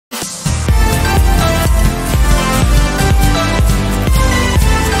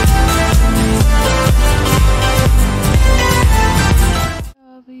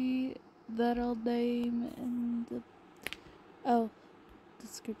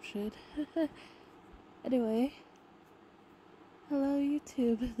description. Anyway, hello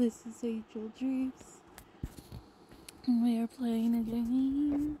YouTube, this is Angel Dreams. And we are playing a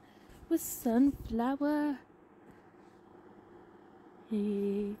game with Sunflower.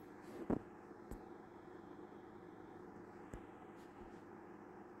 Hey.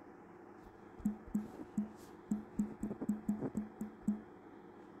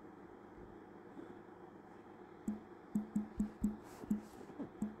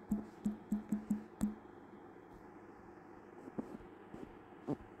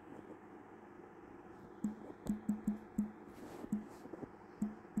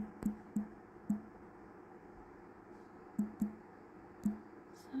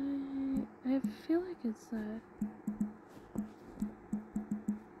 I feel like it's that.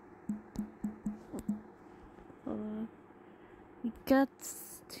 Hold on. We got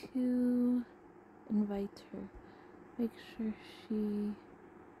to invite her. Make sure she.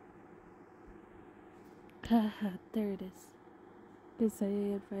 Haha, there it is. Guess I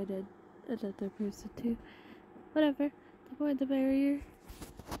invited another person too. Whatever. Avoid the barrier.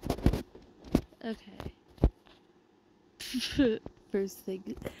 Okay. First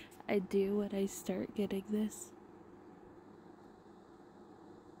thing I do when I start getting this.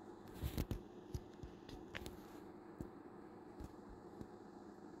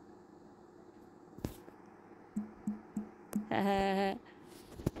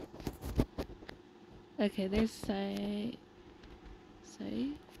 Okay, there's Cyuk.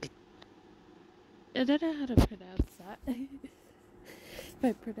 I don't know how to pronounce that. If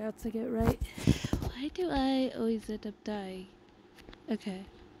I'm pronouncing it right. Why do I always end up dying? Okay.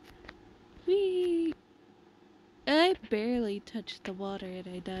 Whee! I barely touched the water and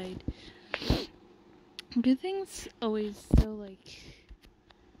I died. Good things always so like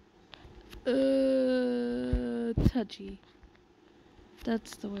touchy.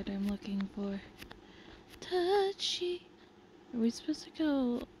 That's the word I'm looking for. Touchy. Are we supposed to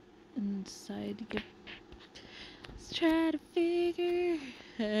go inside? Let's try to figure.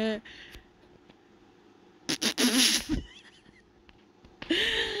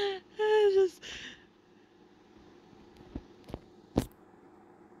 Just.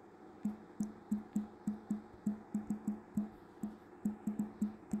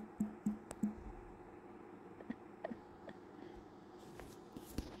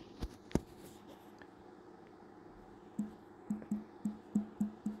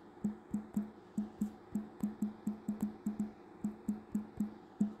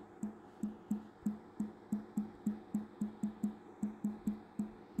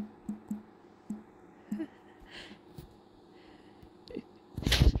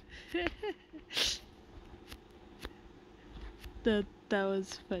 That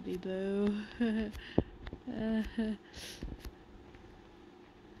was funny though.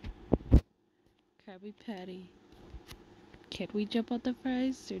 Krabby Patty. Can we jump on the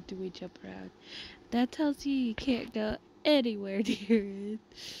fries or do we jump around? That tells you can't go anywhere near it.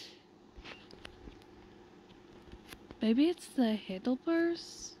 Maybe it's the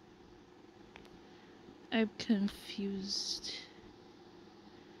handlebars? I'm confused.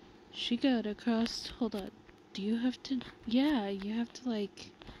 She got across. Hold on. Do you have to? Yeah, you have to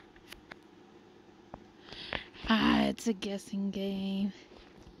like. It's a guessing game.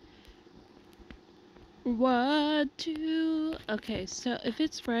 1, 2. Okay, so if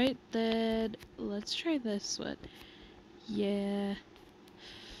it's right, then let's try this one. Yeah.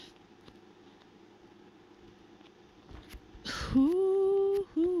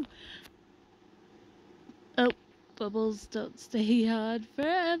 Ooh. Oh, bubbles don't stay on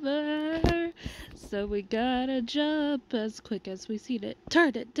forever. So we gotta jump as quick as we see it.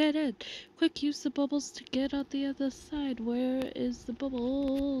 Turn it, dead end. Quick, use the bubbles to get on the other side. Where is the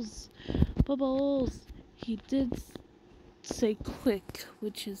bubbles? Bubbles. He did say quick,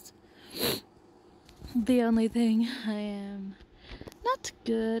 which is the only thing I am not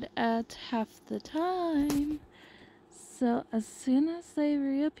good at half the time. So as soon as they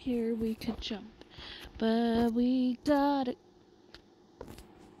reappear, we could jump. But we gotta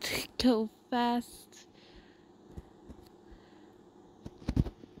go fast.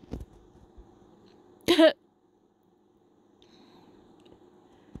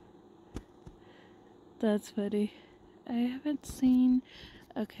 That's funny. I haven't seen.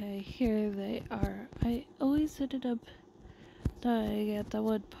 Okay, here they are. I always ended up dying at the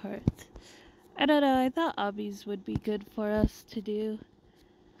one part. I don't know, I thought obbies would be good for us to do.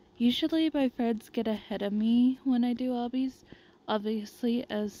 Usually my friends get ahead of me when I do obbies. Obviously,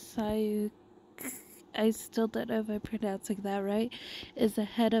 as Cyuk, I still don't know if I'm pronouncing that right, is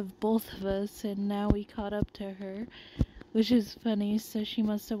ahead of both of us, and now we caught up to her. which is funny, so she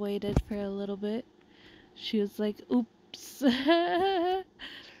must have waited for a little bit. She was like, oops.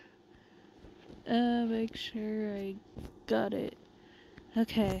 Make sure I got it.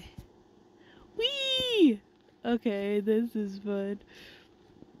 Okay. Whee! Okay, this is fun.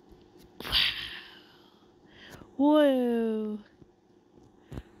 Whoa.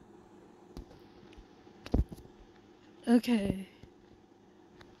 Okay.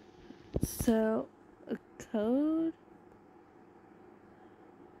 So, a code?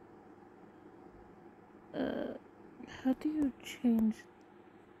 How do you change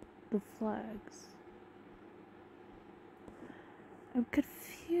the flags? I'm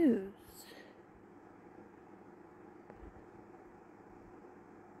confused.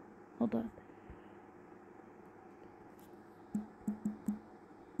 Hold on.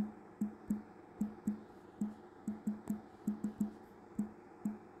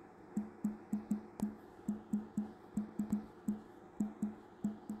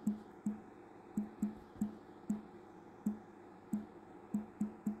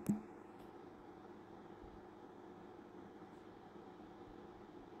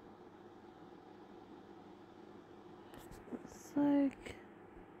 It's like...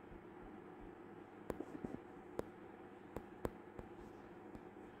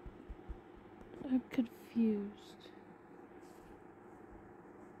 I'm confused.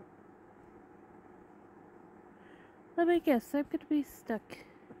 Let me guess, I'm gonna be stuck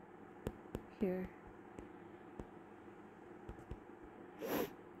here.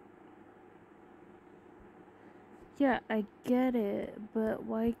 Yeah, I get it, but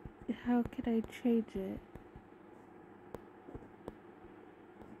why, how can I change it?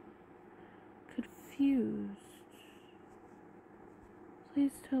 Confused.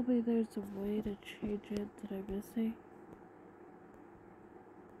 Please tell me there's a way to change it that I'm missing.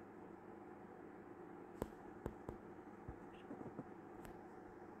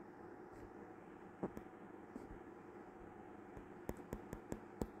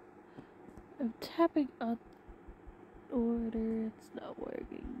 I'm tapping on order, it's not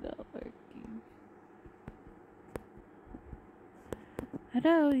working, not working. I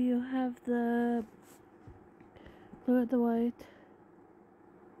know you have the blue and the white.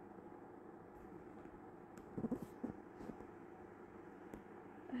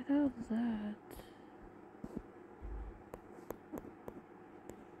 I know that.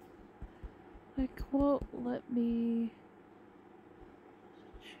 Like, won't let me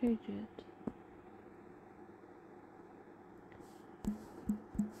change it.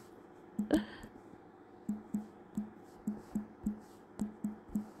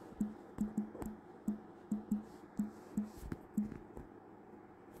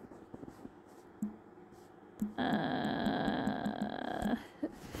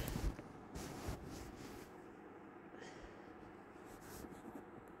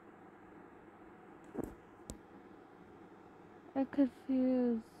 I'm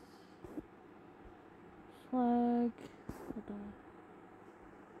confused. Flag. Hold on.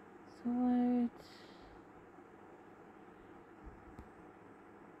 So white.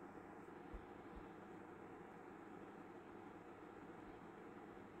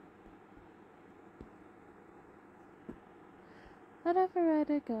 Whatever, right,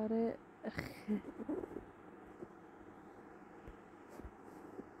 I got it.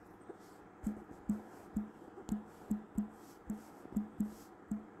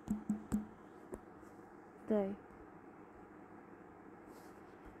 Day.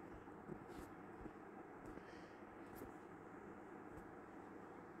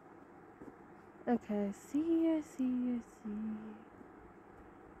 Okay, I see.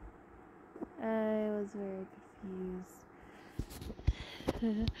 I was very confused.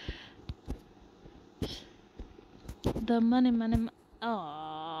 The money. Aww,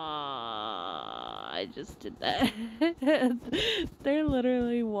 I just did that. They're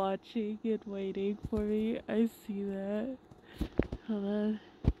literally watching and waiting for me. I see that. Hold on.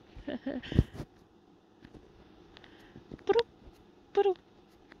 Ba-doop, ba-doop,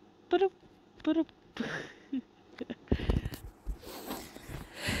 ba-doop, ba-doop.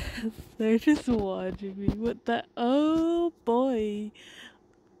 They're just watching me. What the? Oh boy.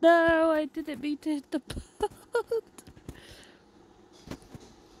 No, I didn't mean to hit the boat.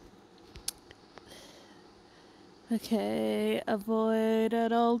 Okay, avoid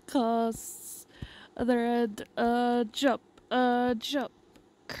at all costs. Other end, jump,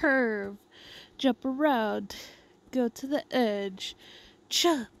 curve, jump around, go to the edge,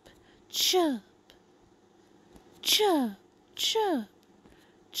 jump, jump, jump, jump,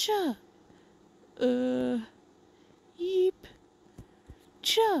 jump, yeep,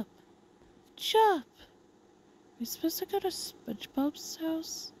 jump, jump. We supposed to go to SpongeBob's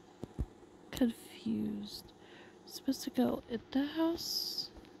house? Confused. Supposed to go in the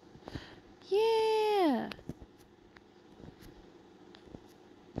house? Yeah!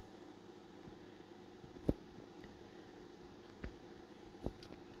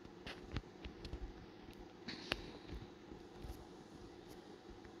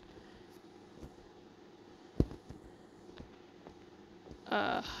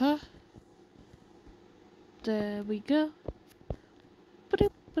 Uh-huh. There we go.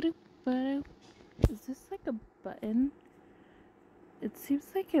 Ba-doop, ba-doop, ba-doop. Is this like a button? It seems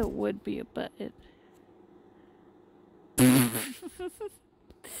like it would be a button.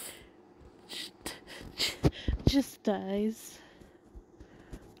 Just dies.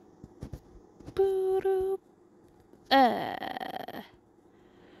 Boop.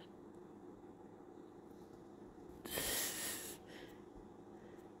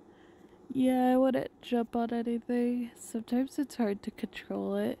 Yeah, I wouldn't jump on anything. Sometimes it's hard to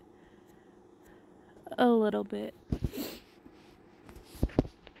control it. A little bit.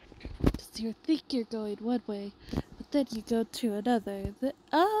 Because you think you're going one way, but then you go to another.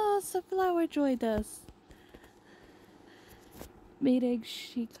 Oh, Sunflower joined us. Meaning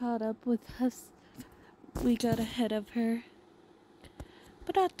she caught up with us. We got ahead of her.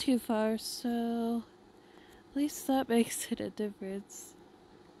 But not too far, so at least that makes it a difference.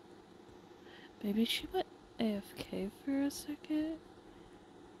 Maybe she went AFK for a second.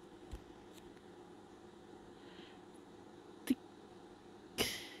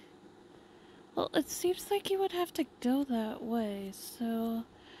 Well, it seems like you would have to go that way, so...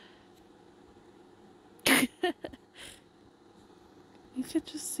 You could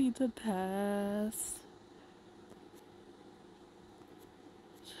just see the path.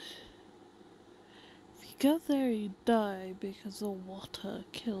 If you go there, you die because the water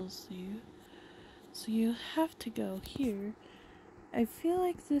kills you. So you have to go here. I feel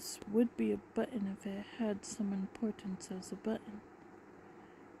like this would be a button if it had some importance as a button.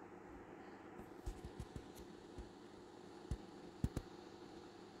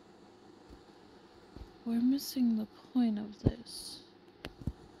 We're missing the point of this.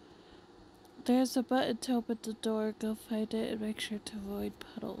 There's a button to open the door. Go find it and make sure to avoid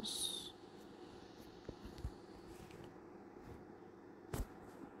puddles.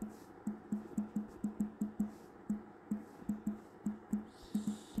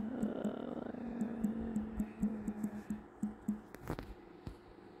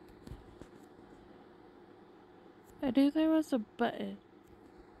 I knew there was a button.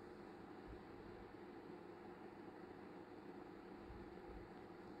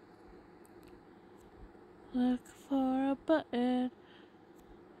 Look for a button.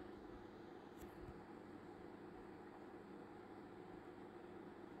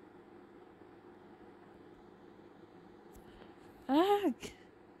 Ah!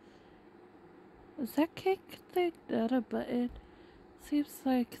 Is that cake thing not a button? Seems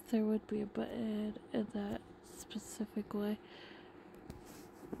like there would be a button in that specific way.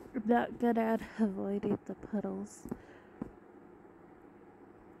 I'm not good at avoiding the puddles.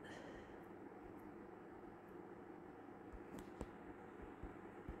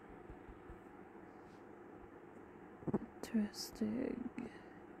 Interesting.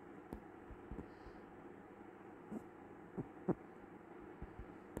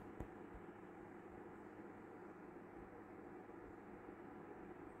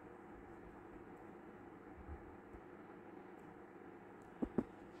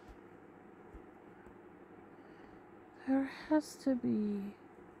 There has to be...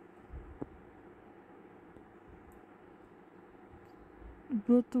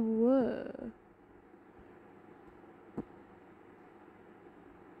 But what?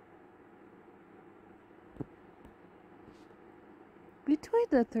 Between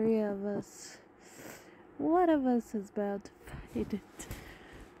the three of us, one of us is bound to find it.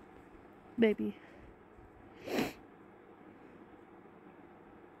 Maybe.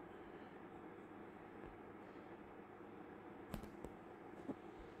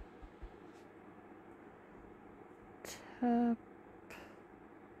 Tap.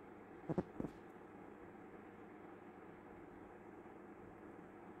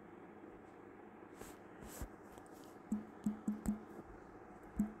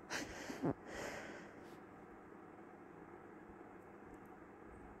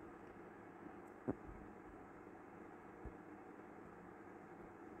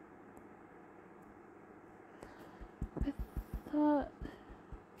 I thought...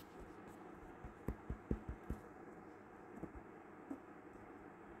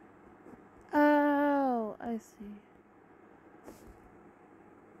 Oh, I see.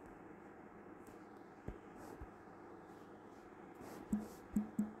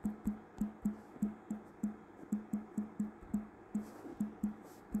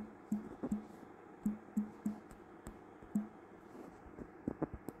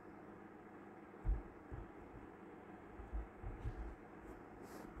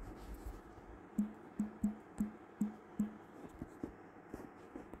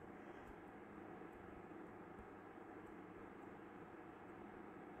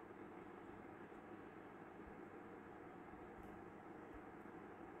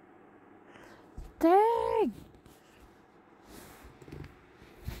 thing.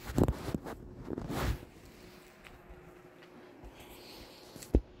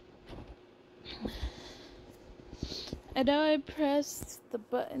 I know I pressed the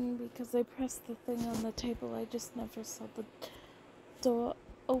button because I pressed the thing on the table. I just never saw the door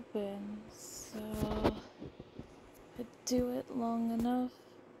open. So I do it long enough.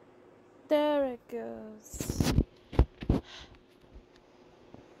 There it goes.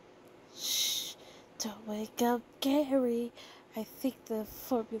 Shh, don't wake up Gary. I think the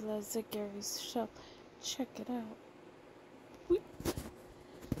formula's at Gary's shop. Check it out.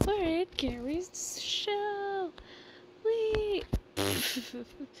 We're at Gary's shop. Wee!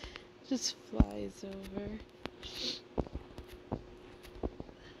 Just flies over.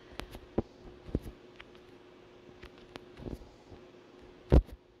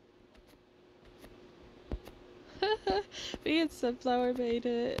 Me and Sunflower made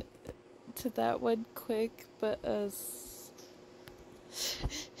it to that one quick, but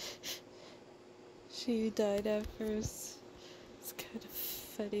she died at first. It's kind of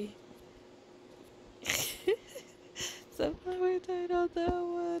funny. Sunflower died on that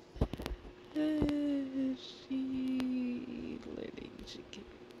one. She learning she can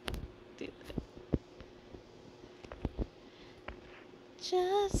do that.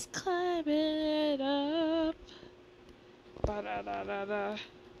 Just climb it up. Ba-da-da-da-da.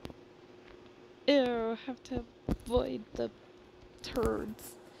 Ew, have to avoid the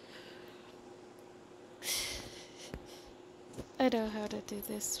turds. I know how to do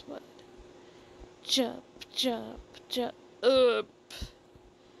this one. Jump, jump, jump, up.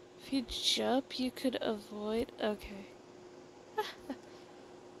 If you jump, you could avoid. Okay.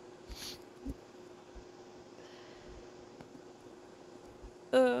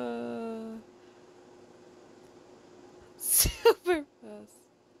 Super fast.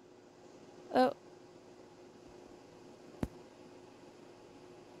 Oh.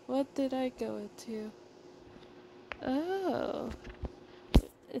 What did I go into? Oh.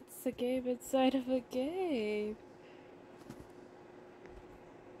 It's a game inside of a game.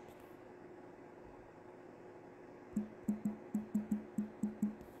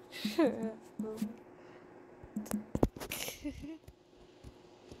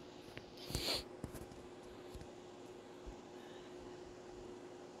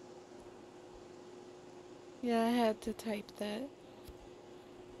 Yeah, I had to type that.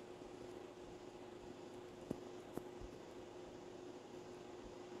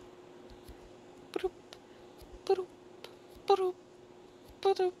 Boop, boop, boop,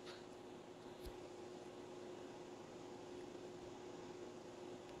 boop.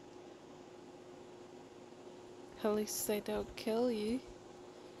 At least they don't kill you.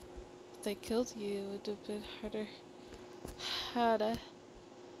 If they killed you, it would have been harder.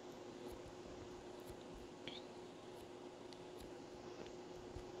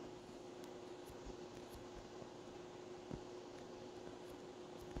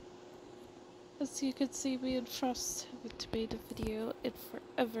 As you can see, me and Frost haven't made a video in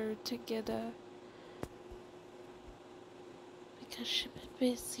forever together. Because she's been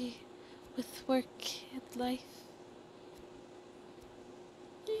busy with work and life.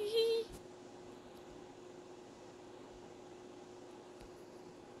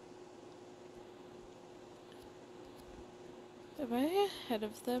 Am I ahead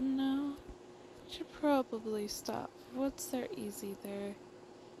of them now? Should probably stop. What's their easy there?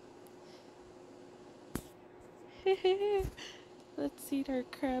 Let's eat our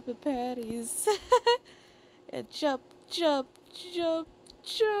crab and patties. And jump, jump, jump,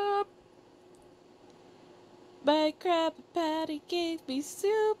 jump. My crab and patty gave me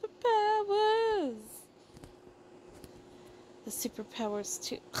superpowers. The superpowers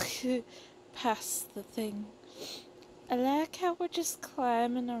to pass the thing. I like how we're just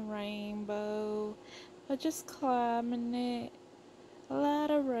climbing a rainbow. We're just climbing it. A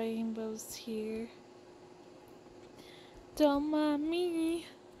lot of rainbows here. Don't mind me.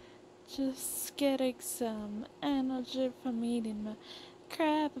 Just getting some energy from eating my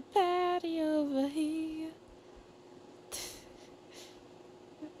Krabby Patty over here.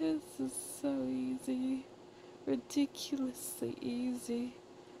 This is so easy. Ridiculously easy.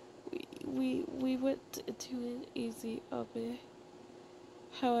 We went into it easy, Obby.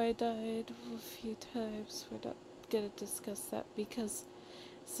 How I died a few times. We're not gonna discuss that because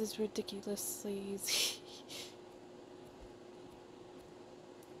this is ridiculously easy.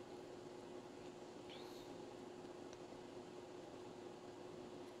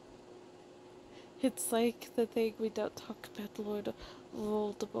 It's like the thing we don't talk about, Lord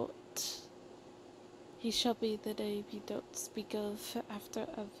Voldemort. He shall be the name you don't speak of after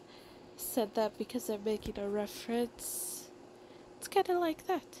I've said that because I'm making a reference. It's kind of like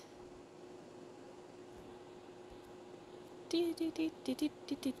that. Do, do, do, do, do,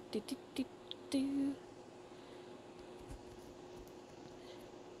 do, do, do, do, do.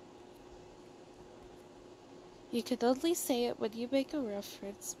 You can only say it when you make a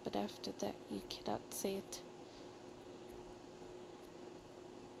reference, but after that you cannot say it.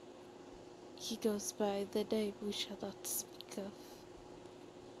 He goes by the name we shall not speak of.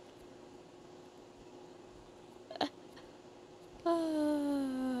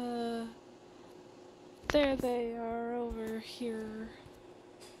 There they are over here.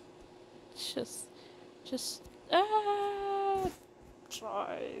 Just,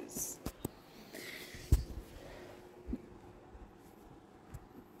 tries.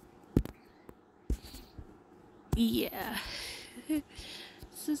 Yeah. This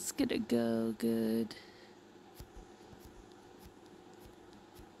is gonna go good.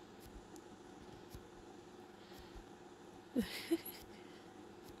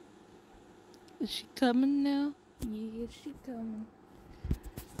 Is she coming now? Yeah, she coming.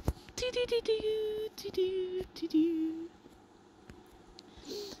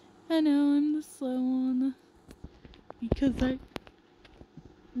 I know I'm the slow one because I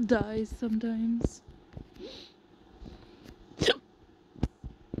die sometimes.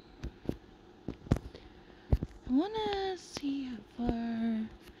 I wanna see how far.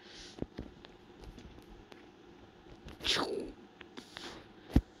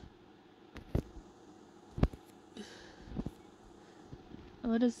 I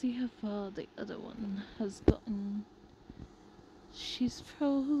wanna see how far the other one has gotten. She's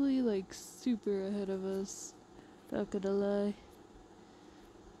probably like super ahead of us. Not gonna lie.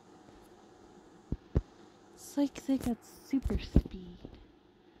 It's like they got super speed.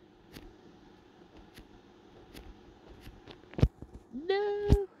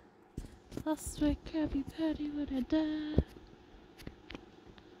 No! Lost my Krabby Patty when I died.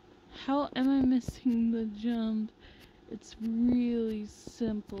 How am I missing the jump? It's really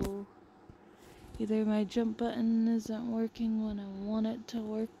simple. Either my jump button isn't working when I want it to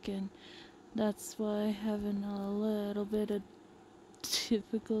work, and that's why I'm having a little bit of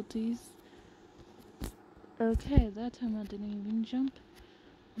difficulties. Okay, that time I didn't even jump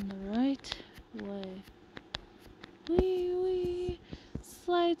on the right way. Wee wee,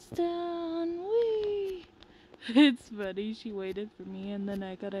 slides down, wee. It's funny, she waited for me and then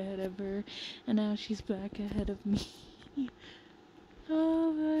I got ahead of her and now she's back ahead of me.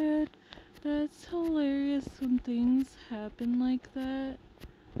 Oh man, that's hilarious when things happen like that.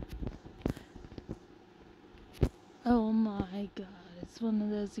 Oh my god, it's one of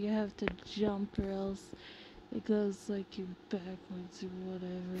those you have to jump or else it goes like you backwards or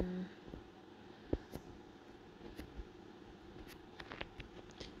whatever.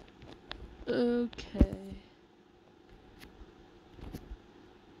 Okay.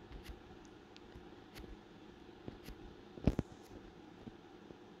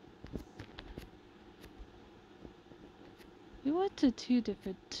 We went to 2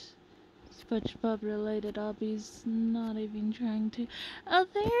 different SpongeBob related obbies, not even trying to. Oh,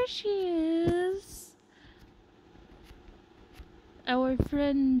 there she is! Our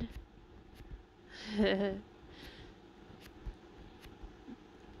friend.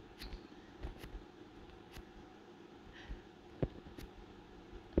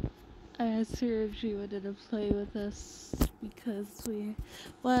 I asked her if she wanted to play with us because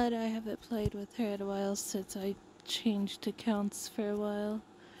I haven't played with her in a while since I changed accounts for a while.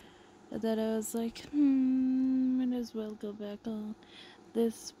 And then I was like, might as well go back on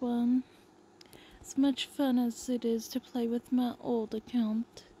this one. As much fun as it is to play with my old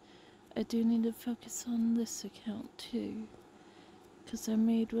account, I do need to focus on this account too. Because I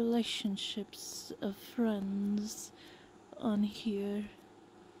made relationships of friends on here.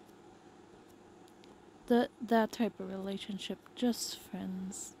 That type of relationship, just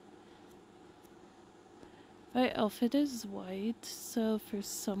friends. My outfit is white, so for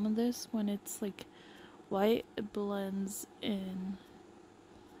some of this, when it's like white, it blends in.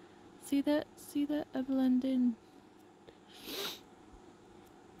 See that? See that? I blend in.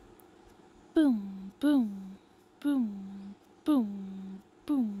 Boom, boom, boom, boom,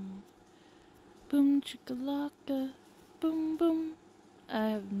 boom. Boom chikalaka. Boom, boom. I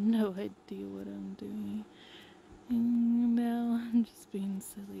have no idea what I'm doing. Now I'm just being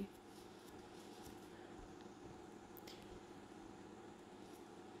silly.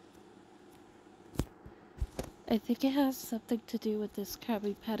 I think it has something to do with this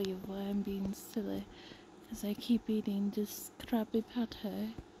Krabby Patty of why I'm being silly. Because I keep eating this Krabby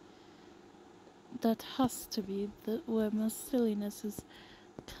Patty. That has to be where my silliness is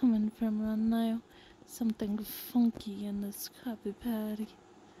coming from right now. Something funky in this Krabby Patty.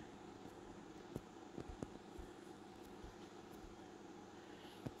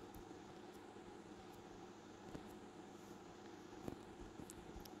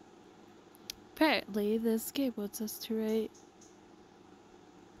 Apparently, this game wants us to rate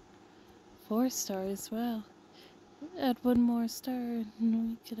 4 stars. Wow. Add 1 more star and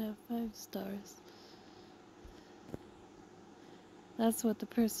we could have 5 stars. That's what the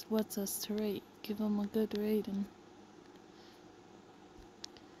person wants us to rate. Give them a good rating.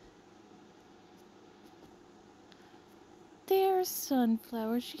 There's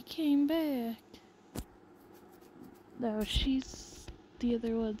Sunflower. She came back. Now she's the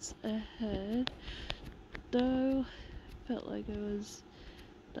other one's ahead. Though, felt like I was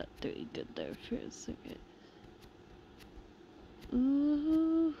not doing good there for a second.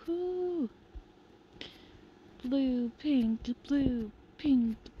 Ooh, blue, pink, blue,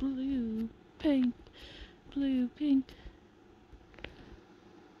 pink, blue, pink, blue, pink.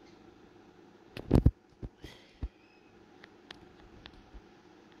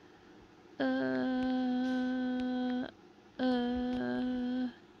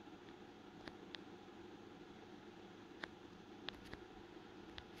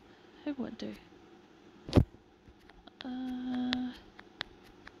 I wonder.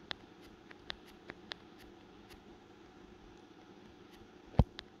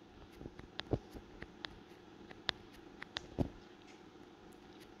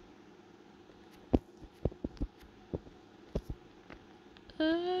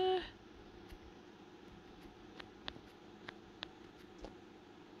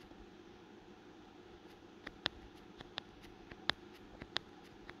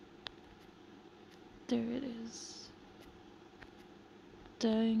 There it is.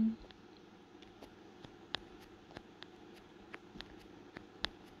 Dang.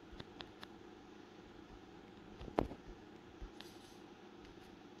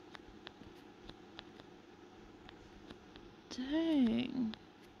 Dang.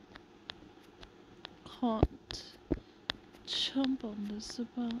 Can't jump on this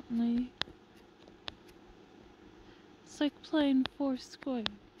apparently. It's like playing Foursquare.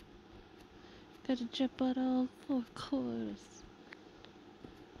 Gotta jump on all 4 corners.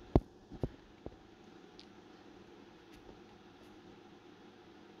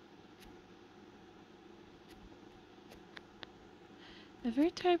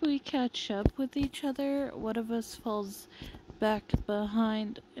 Every time we catch up with each other, one of us falls back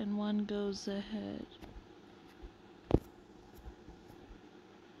behind and one goes ahead.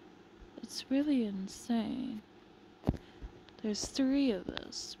 It's really insane. There's 3 of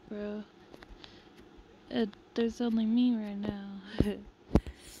us, bro. And there's only me right now.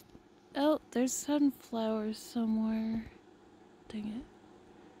 Oh, there's sunflowers somewhere. Dang it.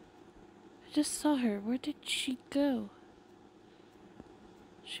 I just saw her. Where did she go?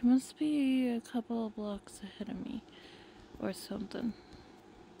 She must be a couple of blocks ahead of me. Or something.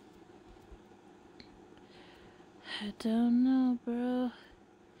 I don't know, bro.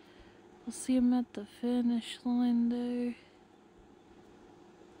 I'll see him at the finish line there.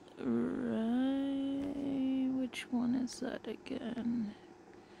 Right. Which one is that again?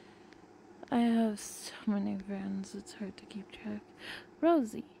 I have so many friends, it's hard to keep track.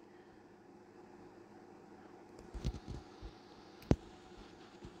 Rosie.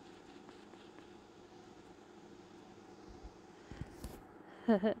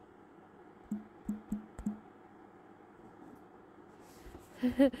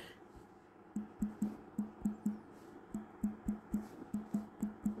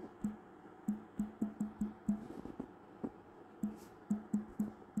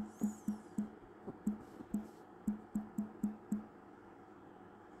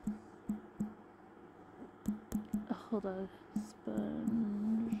 Hold on,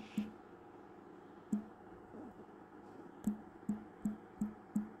 sponge.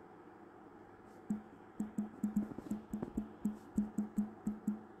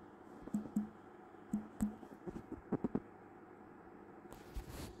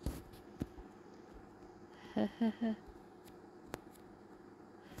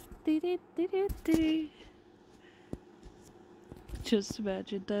 Just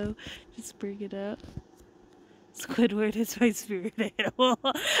imagine though, just bring it up. Squidward is my spirit animal.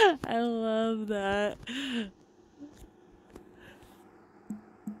 I love that.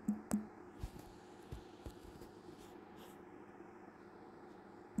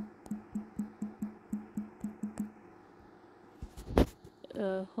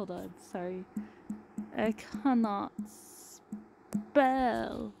 Hold on, sorry. I cannot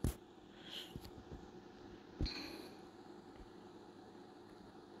spell.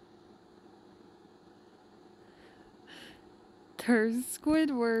 her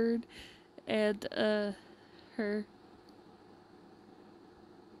Squidward and her.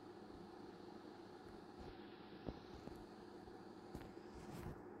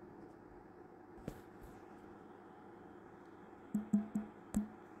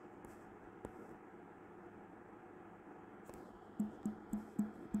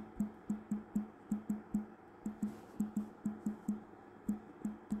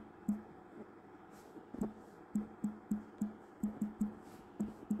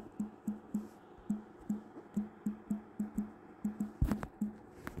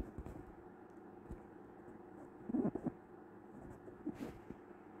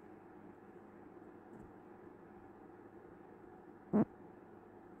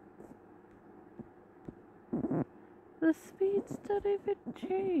 The speeds don't even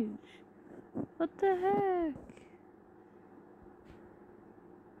change. What the heck?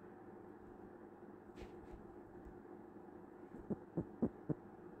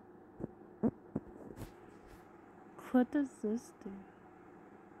 What does this do?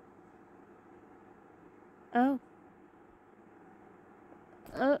 Oh.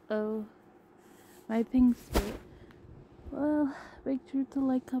 Uh-oh. My ping split. Well, make sure to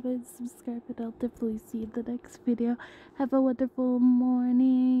like, comment, subscribe, and I'll definitely see you in the next video. Have a wonderful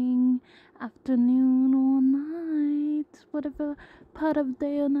morning, afternoon, or night. Whatever part of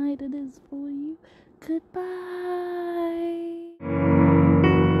day or night it is for you. Goodbye.